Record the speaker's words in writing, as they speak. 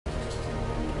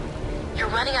You're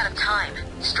running out of time.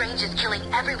 Strange is killing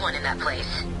everyone in that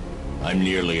place. I'm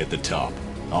nearly at the top.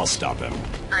 I'll stop him.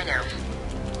 I know.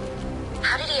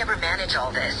 How did he ever manage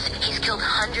all this? He's killed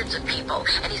hundreds of people,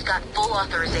 and he's got full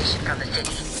authorization from the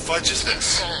city. Fudge is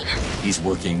this? Insane. He's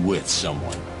working with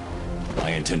someone.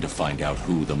 I intend to find out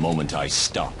who the moment I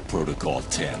stop Protocol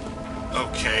 10.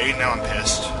 Okay, now I'm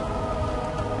pissed.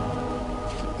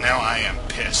 Now I am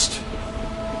pissed.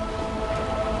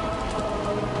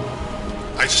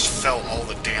 I just fell all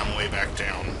the damn way back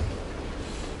down.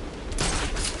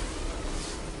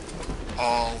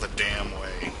 All the damn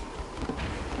way.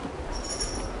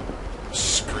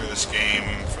 Screw this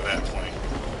game for that point.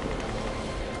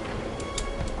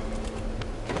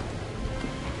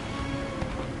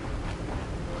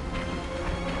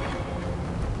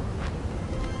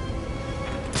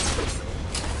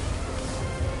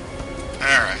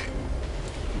 Alright.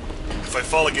 If I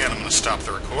fall again, I'm going to stop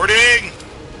the recording.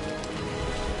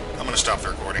 I'm going to stop the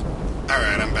recording.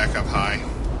 Alright, I'm back up high.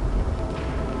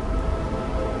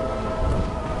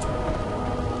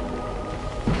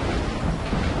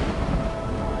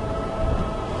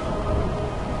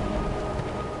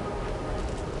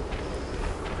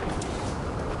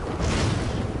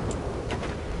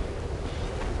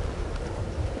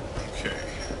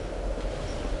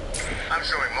 I'm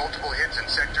showing multiple hits in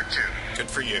Sector 2. Good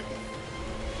for you.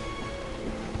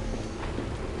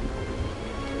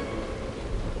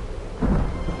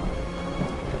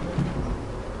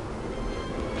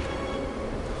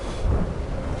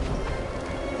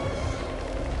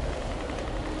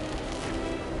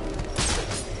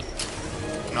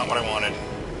 Not what I wanted.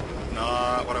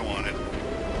 Not what I wanted.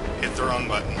 Hit the wrong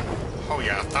button. Oh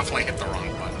yeah, definitely hit the wrong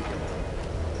button.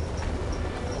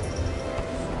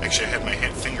 Actually, I had my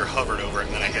finger hovered over it,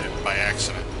 and then I hit it by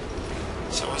accident.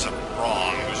 So it wasn't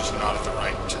wrong, it was just not at the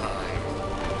right time.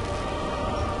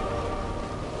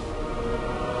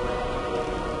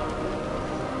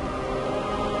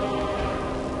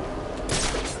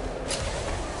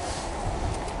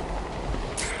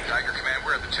 Tiger Command,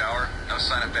 we're at the tower. No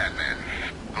sign of Batman.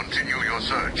 Continue your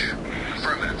search.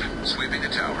 Affirmative. Sweeping the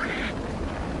tower.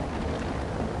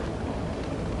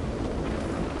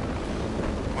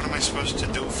 What am I supposed to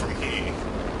do from here?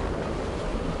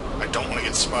 I don't want to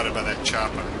get spotted by that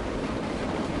chopper.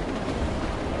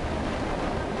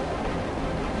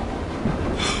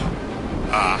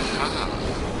 Aha!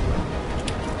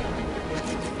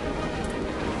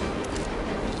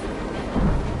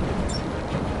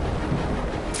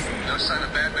 No sign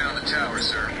of Batman on the tower,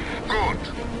 sir. Good.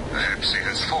 Perhaps he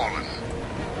has fallen.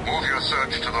 Move your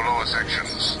search to the lower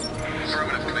sections.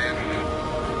 Affirmative, Command.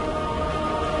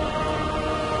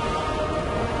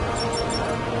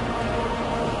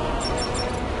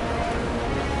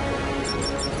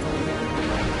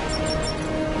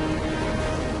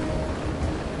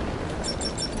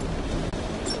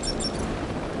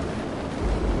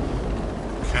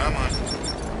 Come on.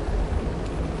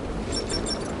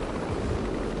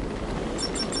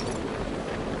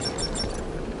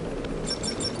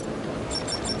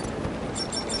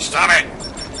 Stop it!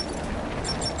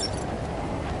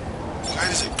 Why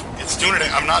is it? It's doing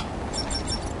it. I'm not.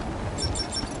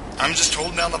 I'm just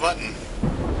holding down the button.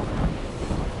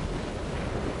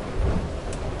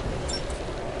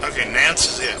 Okay, Nance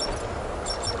is it.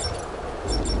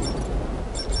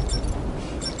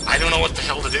 I don't know what the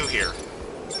hell to do here.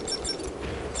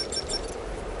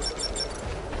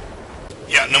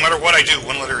 Yeah, no matter what I do,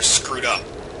 one letter is screwed up.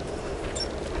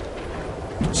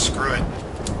 Screw it.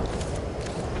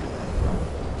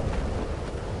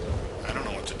 I don't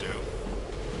know what to do.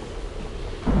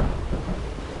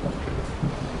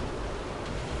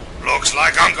 Looks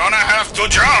like I'm gonna have to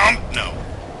jump! No.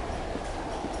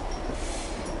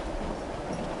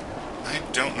 I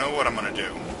don't know what I'm gonna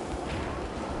do.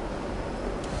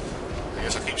 I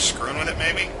guess I'll keep screwing with it,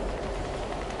 maybe?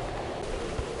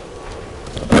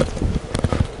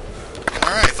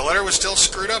 Alright, the letter was still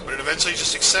screwed up, but it eventually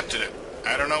just accepted it.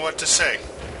 I don't know what to say.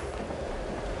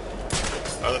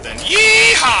 Other than,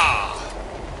 yeehaw!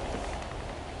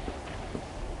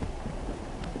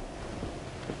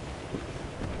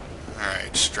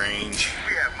 Alright, Strange.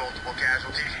 We have multiple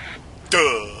casualties.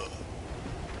 Duh!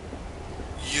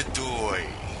 You doy.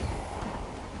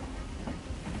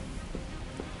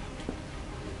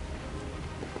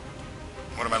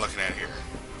 What am I looking at here?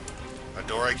 A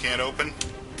door I can't open?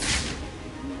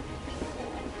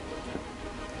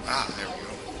 Ah, there we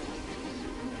go.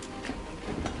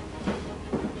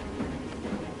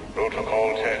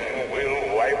 Protocol 10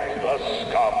 will wipe the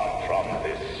scum from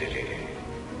this city.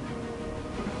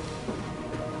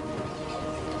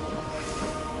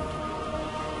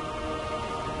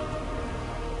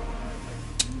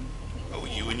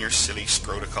 your silly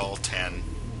Scrotocol 10.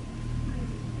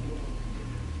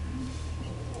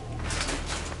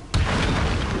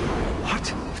 What?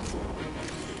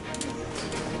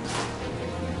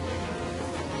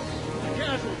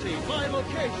 Casualty, my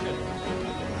location.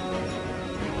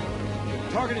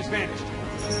 Target is vanished.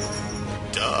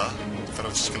 Duh. I thought I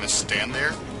was just gonna stand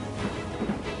there.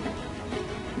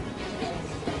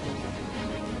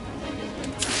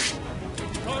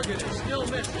 Target is still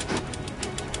missing.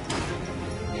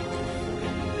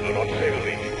 Do not fail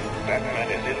me.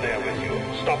 Batman is in there with you.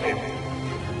 Stop him.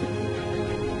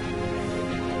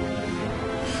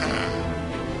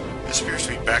 This appears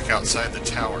to be back outside the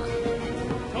tower.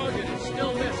 Target is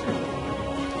still missing.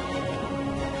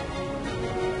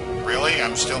 Really?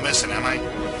 I'm still missing, am I?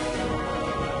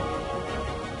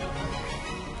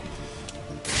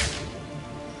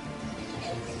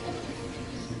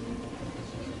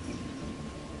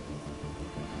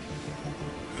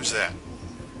 Who's that?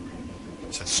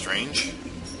 Is that Strange?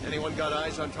 Anyone got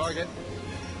eyes on target?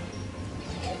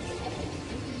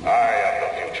 I am the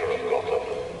future of Gotham.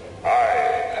 I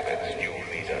am its new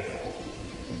leader.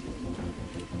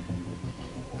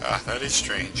 Ah, that is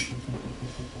Strange.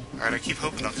 Alright, I keep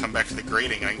hoping they'll come back to the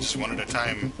grating. I can just one at a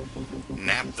time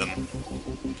nab them.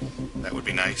 That would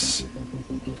be nice.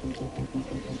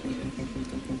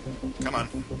 Come on.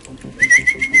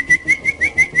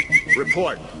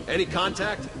 Report. Any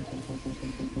contact?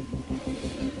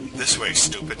 This way,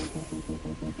 stupid.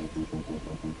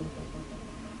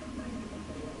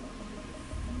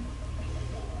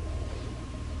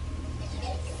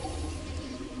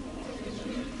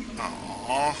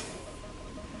 Aww.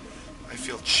 I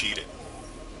feel cheated.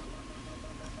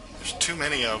 There's too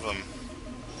many of them.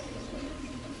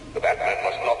 The Batman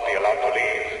must not be allowed to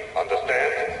leave.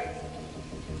 Understand?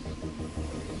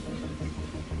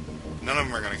 None of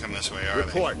them are going to come this way, are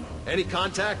Report. Any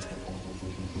contact?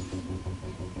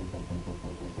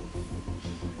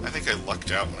 they? I think I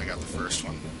lucked out when I got the first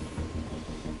one.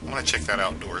 I want to check that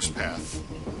outdoors path.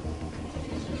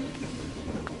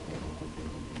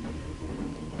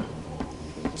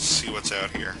 Let's see what's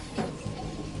out here.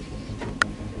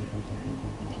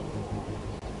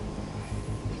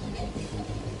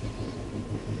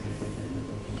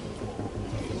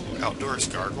 Outdoors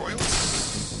gargoyles?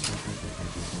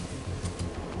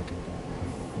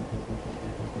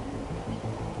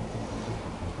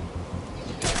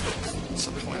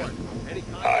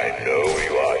 I know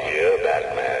you are here,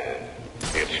 Batman.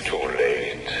 It's too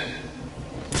late.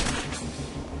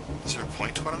 Is there a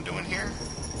point to what I'm doing here?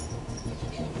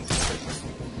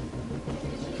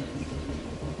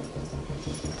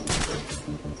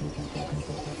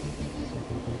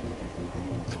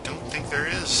 I don't think there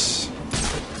is.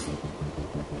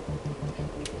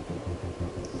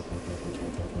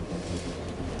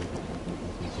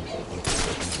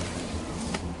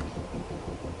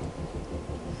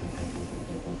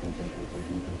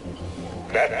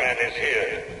 Batman is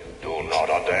here. Do not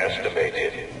underestimate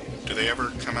it. Do they ever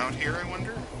come out here, I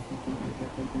wonder?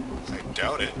 I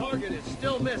doubt it. Target is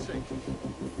still missing.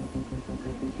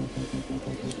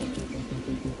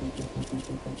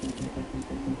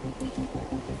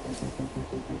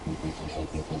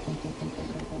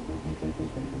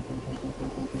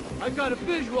 I've got a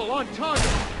visual on target.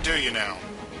 Do you now?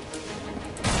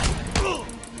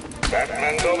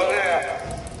 Batman's over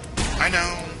there. I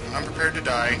know. I'm prepared to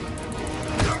die.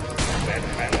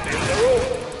 Batman's in the room.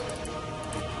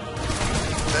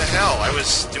 The hell? I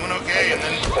was doing okay, and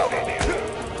then Studied you.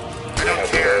 I don't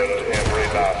Have care. learned every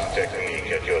last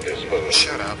technique at your disposal.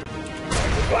 Shut up.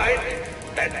 Right?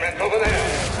 Batman's over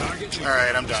there.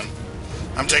 Alright, I'm done.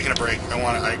 I'm taking a break.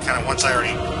 Once I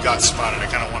already got spotted, I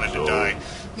kind of wanted to die.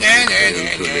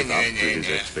 Failed to live up to his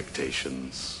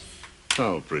expectations.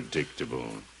 How predictable.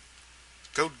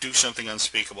 Go do something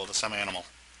unspeakable to some animal.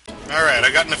 Alright,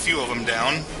 I've gotten a few of them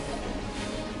down.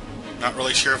 Not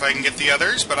really sure if I can get the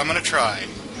others, but I'm gonna try.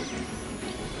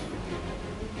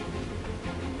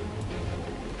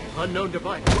 Unknown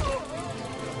device.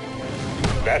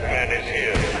 Batman is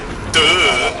here.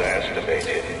 Duh!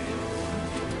 Underestimated.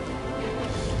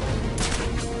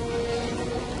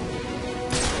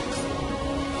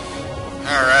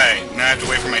 Alright, now I have to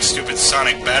wait for my stupid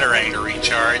sonic batarang to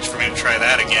recharge for me to try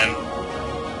that again.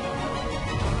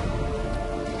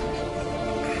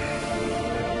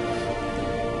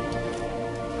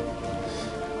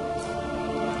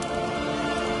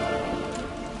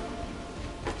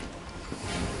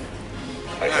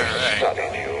 I have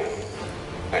studied you.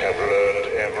 I have learned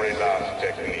every last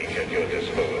technique at your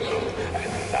disposal.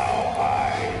 And now I,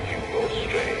 Hugo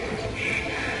Strange,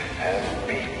 have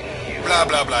beaten you. Blah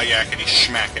blah blah yakety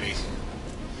schmackety.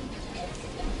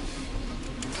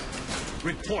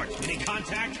 Report. Any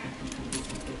contact?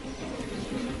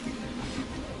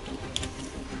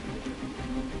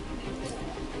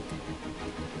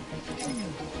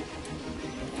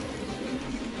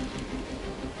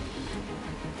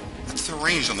 What's the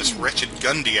range on this wretched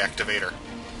gun deactivator?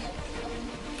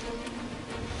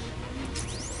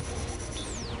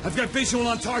 I've got visual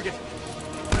on target.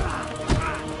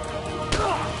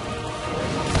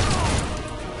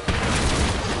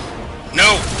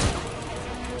 No!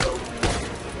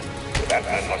 That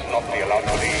man must not be allowed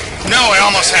to leave. No, I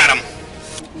almost had him!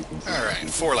 Alright,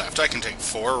 4 left. I can take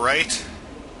 4, right?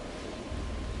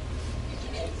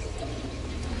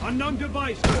 Unknown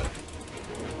device.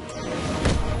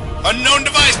 Unknown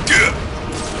device! Good!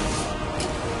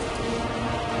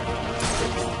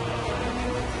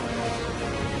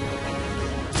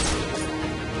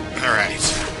 Alright.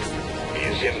 He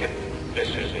is in. This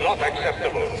is not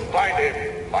acceptable. Find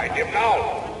him. Find him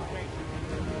now.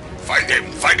 Find him!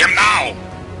 Find him now!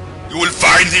 You will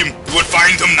find him! You will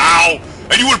find him now!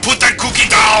 And you will put that cookie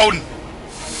down!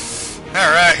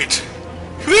 Alright.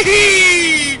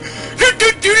 Whee!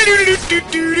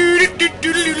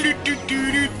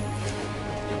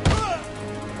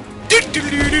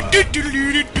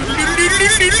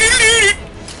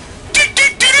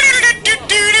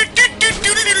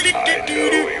 I know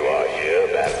you are here,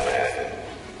 Batman.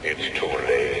 It's too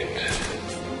late.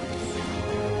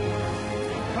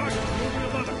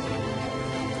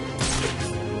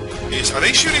 Are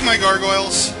they shooting my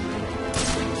gargoyles?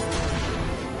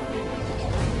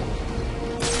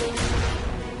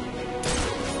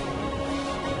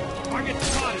 Target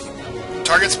spotted.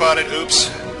 Target spotted, oops.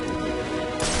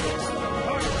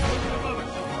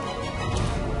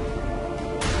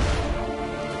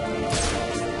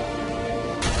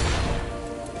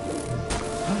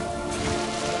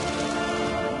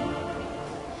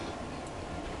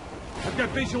 I've got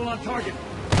visual on target.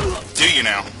 Do you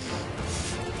now?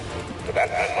 The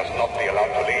Batman must not be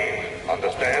allowed to leave.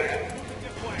 Understand?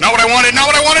 Not what I wanted, not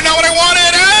what I wanted, not what I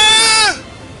wanted! Ah!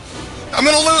 I'm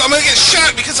gonna lose, I'm gonna get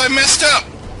shot because I messed up!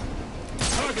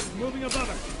 Target moving above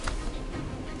her.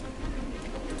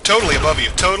 Totally above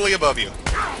you, totally above you.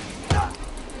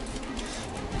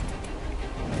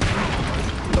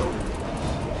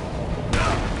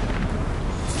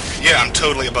 Yeah, I'm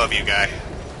totally above you, guy.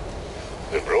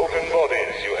 The broken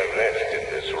bodies you have left in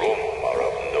this room are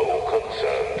of no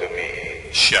concern to me.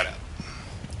 Shut up.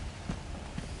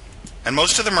 And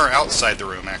most of them are outside the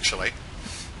room, actually.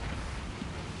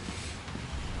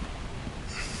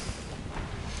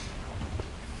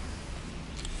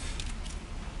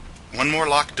 One more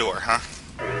locked door, huh?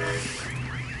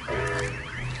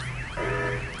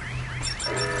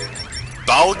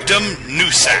 Baldum I know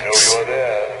Nusax. you're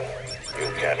there. You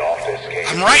cannot escape.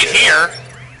 I'm right here!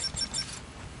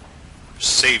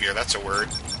 Savior, that's a word.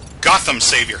 Gotham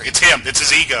Savior. It's him. It's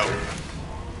his ego.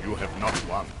 You have not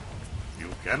won. You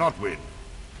cannot win.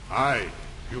 I,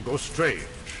 Hugo Strange,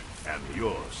 am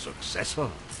your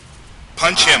successor.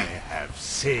 Punch him. I have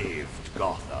saved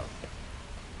Gotham.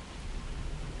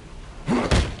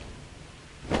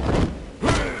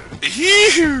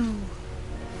 Ew.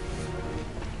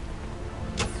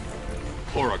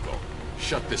 Oracle,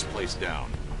 shut this place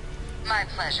down. My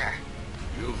pleasure.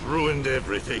 You've ruined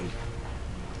everything.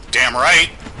 Damn right.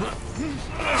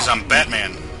 Because I'm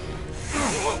Batman.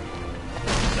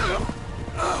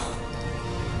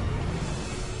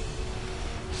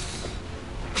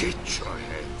 Get your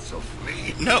hands off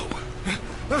me. No.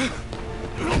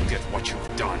 Look at what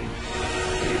you've done.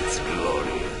 It's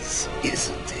glorious,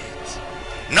 isn't it?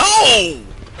 No!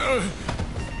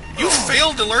 You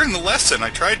failed to learn the lesson I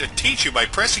tried to teach you by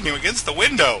pressing you against the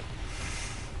window.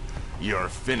 You're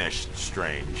finished,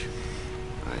 Strange.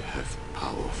 I have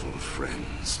powerful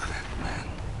friends, Batman.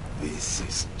 This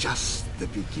is just the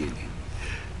beginning.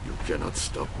 You cannot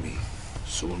stop me.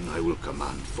 Soon I will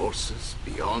command forces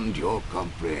beyond your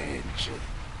comprehension.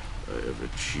 I have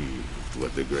achieved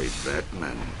what the great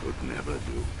Batman could never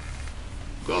do.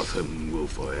 Gotham will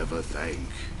forever thank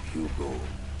Hugo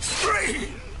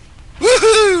Strange.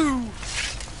 Woohoo!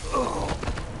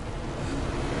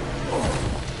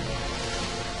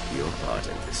 Your part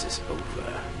in this is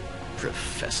over,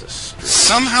 Professor Strange.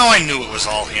 Somehow I knew it was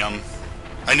all him.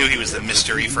 I knew he was the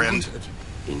mystery friend.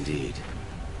 Indeed.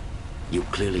 You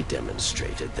clearly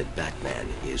demonstrated that Batman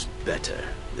is better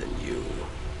than you.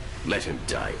 Let him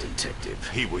die, Detective.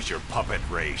 He was your puppet,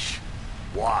 Raish.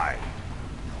 Why?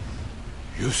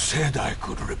 You said I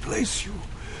could replace you.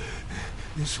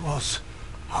 This was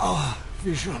our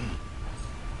vision.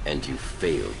 And you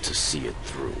failed to see it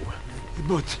through.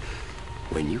 But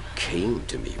When you came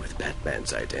to me with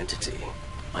Batman's identity,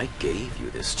 I gave you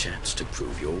this chance to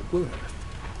prove your worth,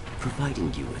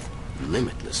 providing you with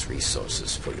limitless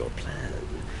resources for your plan.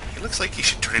 He looks like he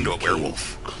should turn into a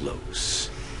werewolf. Close,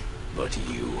 but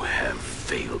you have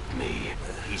failed me.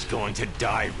 He's going to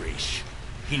die, Rish.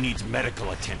 He needs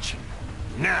medical attention.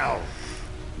 Now!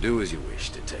 Do as you wish,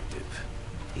 Detective.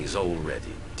 He's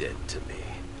already dead to me.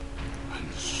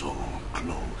 I'm so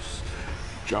close.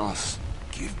 Just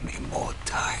give me more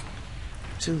time.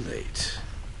 Too late.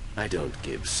 I don't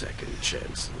give second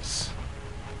chances.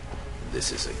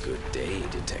 This is a good day,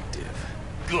 Detective.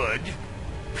 Good?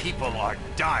 People are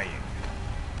dying.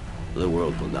 The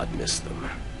world will not miss them.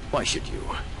 Why should you?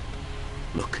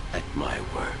 Look at my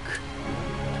work.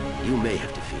 You may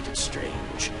have defeated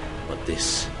Strange, but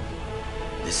this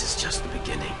is just the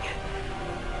beginning.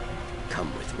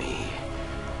 Come with me.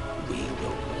 We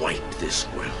will wipe this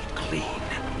world clean.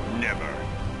 Never.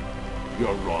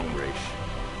 You're wrong, Rish.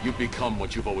 You've become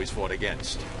what you've always fought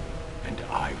against. And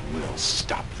I will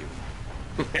stop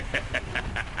you.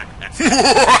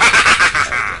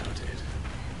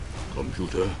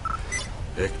 Computer,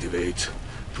 activate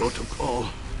protocol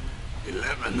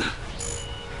 11.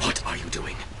 What are you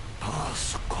doing?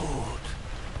 Passcode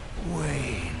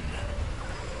Wayne.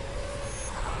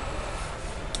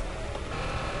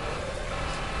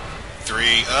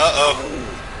 Three. Uh-oh.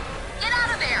 Get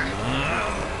out of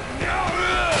there!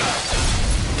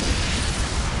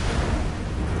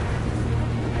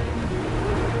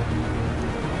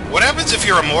 What happens if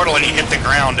you're immortal and you hit the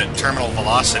ground at terminal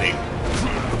velocity?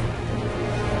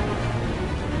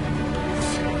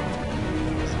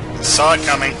 Saw it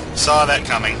coming. Saw that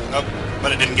coming. Oh,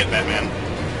 but it didn't get Batman.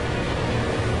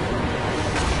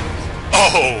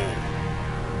 Oh!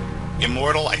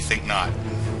 Immortal? I think not.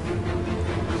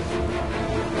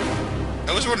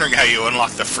 I was wondering how you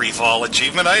unlocked the free fall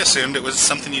achievement. I assumed it was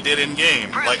something you did in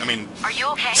game. Bruce, Like, I mean, are you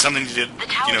okay? something you did, The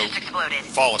tower you know, just exploded.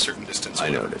 fall a certain distance. I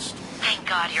noticed. Thank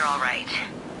God you're all right.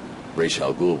 Ra's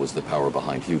al Ghul was the power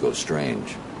behind Hugo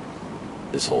Strange.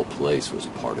 This whole place was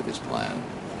part of his plan.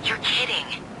 You're kidding.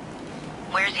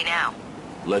 Where's he now?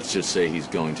 Let's just say he's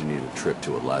going to need a trip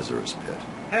to a Lazarus pit.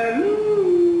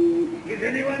 Hello? Is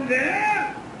anyone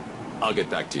there? I'll get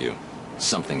back to you.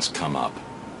 Something's come up.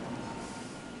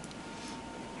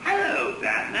 Hello,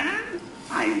 Batman.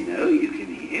 I know you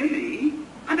can hear me.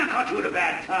 I've not caught you at a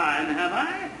bad time, have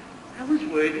I? I was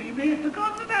worried that you may have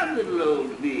forgotten about little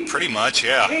old me. Pretty much,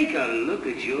 yeah. Take a look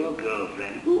at your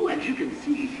girlfriend, who, as you can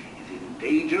see, is in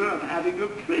danger of having her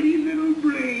pretty little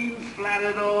brains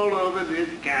splattered all over this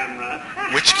camera.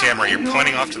 Which camera? You're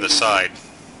pointing off to the side.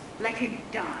 Let him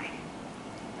die.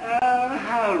 Oh,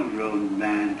 how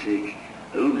romantic.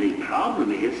 Only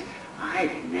problem is,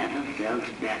 I've never felt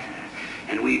better.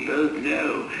 And we both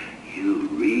know you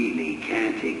really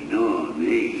can't ignore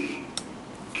me.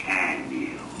 Can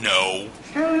you? No.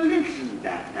 So listen,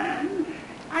 Batman.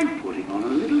 I'm putting on a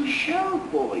little show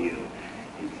for you.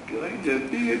 It's going to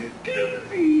be a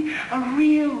doozy, a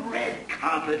real red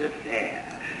carpet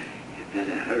affair. You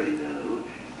better hurry, though.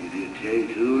 If you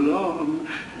take too long,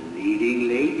 the leading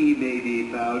lady may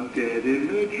be found dead in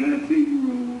her dressing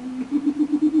room.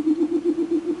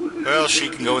 Well, she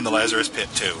can go in the Lazarus pit,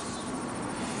 too.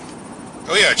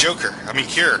 Oh yeah, Joker. I mean,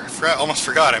 Cure. Almost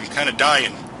forgot. I'm kind of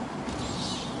dying.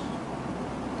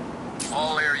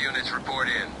 All air units report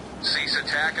in. Cease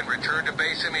attack and return to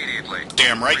base immediately.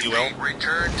 Damn right you will.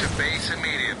 Return to base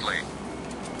immediately.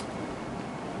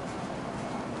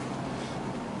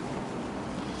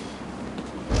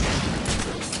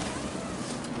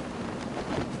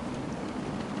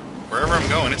 Wherever I'm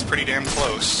going, it's pretty damn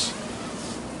close.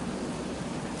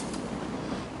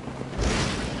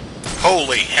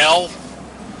 Holy hell!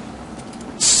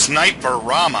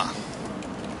 Sniper-rama.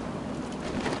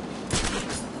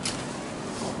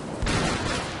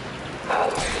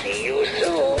 I'll see you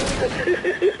soon.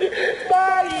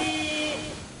 Bye!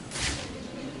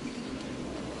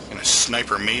 Gonna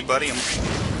sniper me, buddy?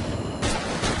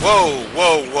 Whoa,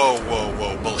 whoa, whoa, whoa,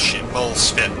 whoa. Bullshit. Bull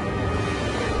spit.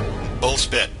 Bull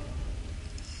spit.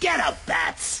 Get up,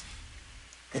 Bats!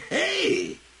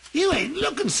 Hey, you ain't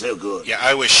looking so good. Yeah,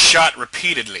 I was shot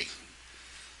repeatedly.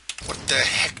 What the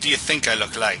heck do you think I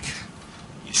look like?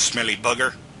 You smelly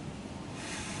bugger.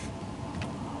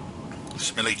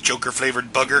 Smelly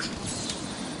Joker-flavored bugger.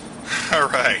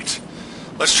 Alright.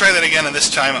 Let's try that again, and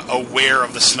this time aware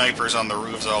of the snipers on the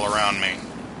roofs all around me.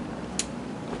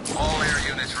 All air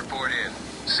units report in.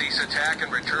 Cease attack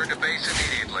and return to base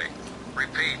immediately.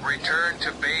 Repeat, return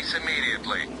to base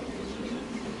immediately.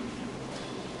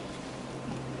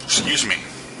 Excuse me.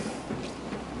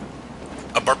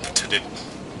 A burp did.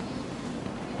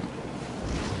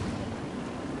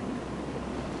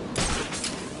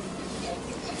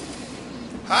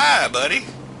 Hi, buddy.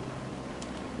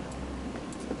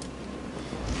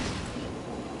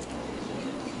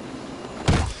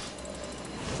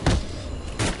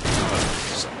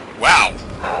 Wow.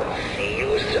 I'll see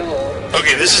you soon.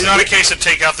 Okay, this is not a case of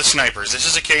take out the snipers. This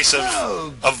is a case of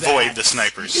avoid the If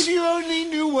snipers. you only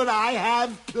knew what I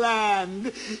have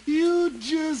planned, you'd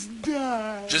just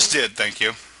die. Just did, thank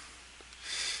you.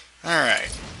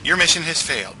 Alright. Your mission has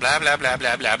failed. Blah, blah, blah,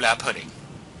 blah, blah, blah, pudding.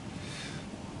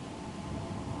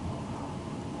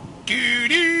 Do,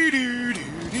 do, do, do,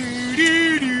 do,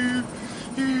 do, do.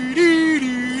 Do, do,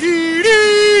 do, do,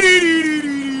 do, do,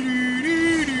 do,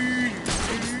 do, do.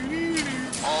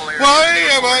 Why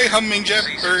am I humming Cease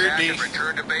attack Jeopardy? and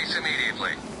return to base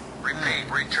immediately.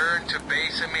 Repeat, return to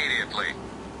base immediately.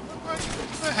 What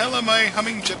the hell am I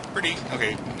humming Jeopardy?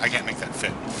 Okay, I can't make that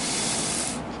fit.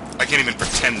 I can't even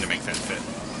pretend to make that fit.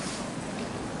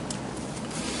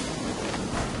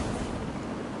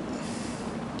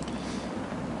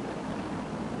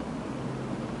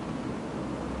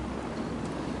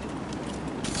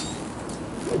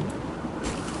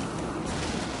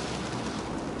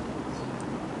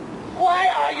 Why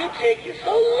are you taking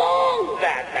so long,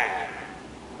 Batman?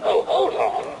 Oh, hold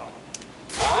on.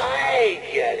 I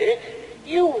get it.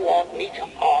 You want me to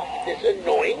off this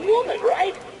annoying woman,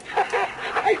 right?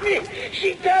 I mean,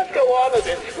 she does go on a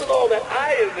bit with all that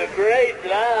I am the great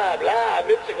blah, blah,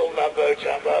 mystical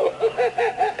mumbo-jumbo.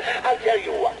 I'll tell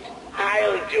you what.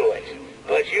 I'll do it.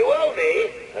 But you owe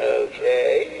me,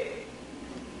 okay?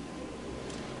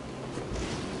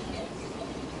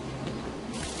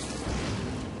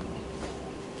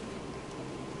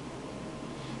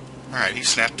 Alright, he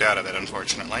snapped out of it,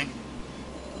 unfortunately.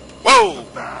 Whoa!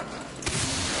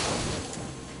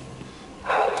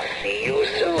 I'll see you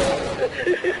soon.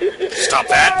 Stop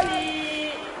that!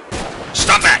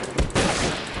 Stop that!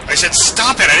 I said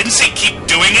stop it! I didn't say keep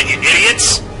doing it, you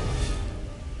idiots!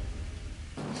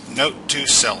 Note to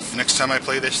self. Next time I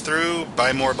play this through,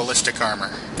 buy more ballistic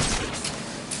armor.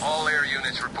 All air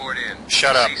units report in.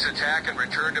 Shut up. Cease attack and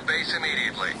return to base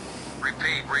immediately.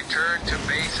 Repeat, return to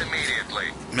base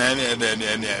immediately. Nah, nah, nah,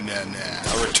 nah, nah, nah, nah.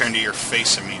 I'll return to your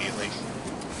face immediately.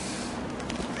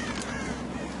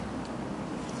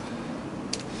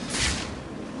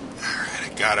 Alright,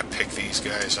 I gotta pick these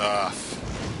guys off.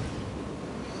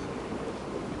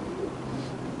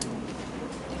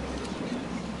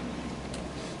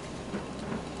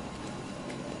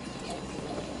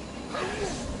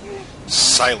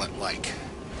 Silent-like.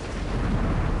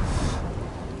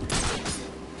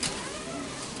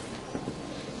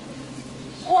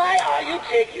 Why are you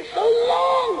taking so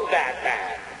long,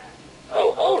 Batman?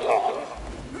 Oh, hold on.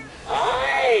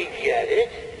 I get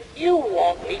it. You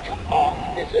want me to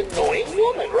off this annoying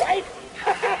woman, right?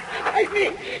 I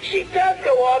mean, she does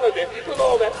go on a bit with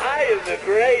all that I am the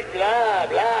great blah,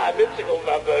 blah, mystical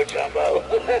mumbo-jumbo.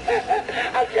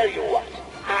 I'll tell you what.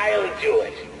 I'll do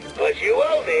it. But you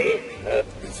owe me.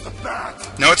 It's the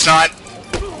bat. No, it's not.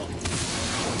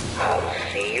 I'll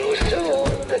see you soon.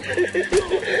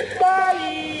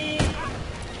 Bye.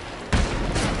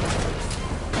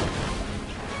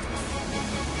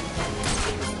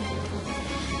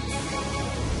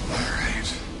 Alright.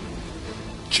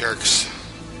 Jerks.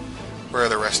 Where are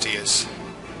the rest of yous?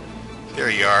 There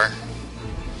you are.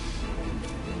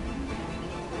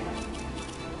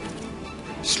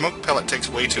 Smoke pellet takes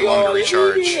way too long to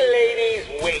recharge. Ladies,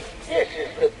 wait. This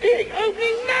is the big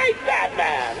opening night,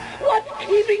 Batman. What's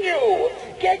keeping you?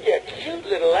 Get your cute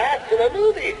little ass to the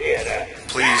movie theater.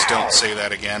 Please don't say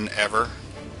that again, ever.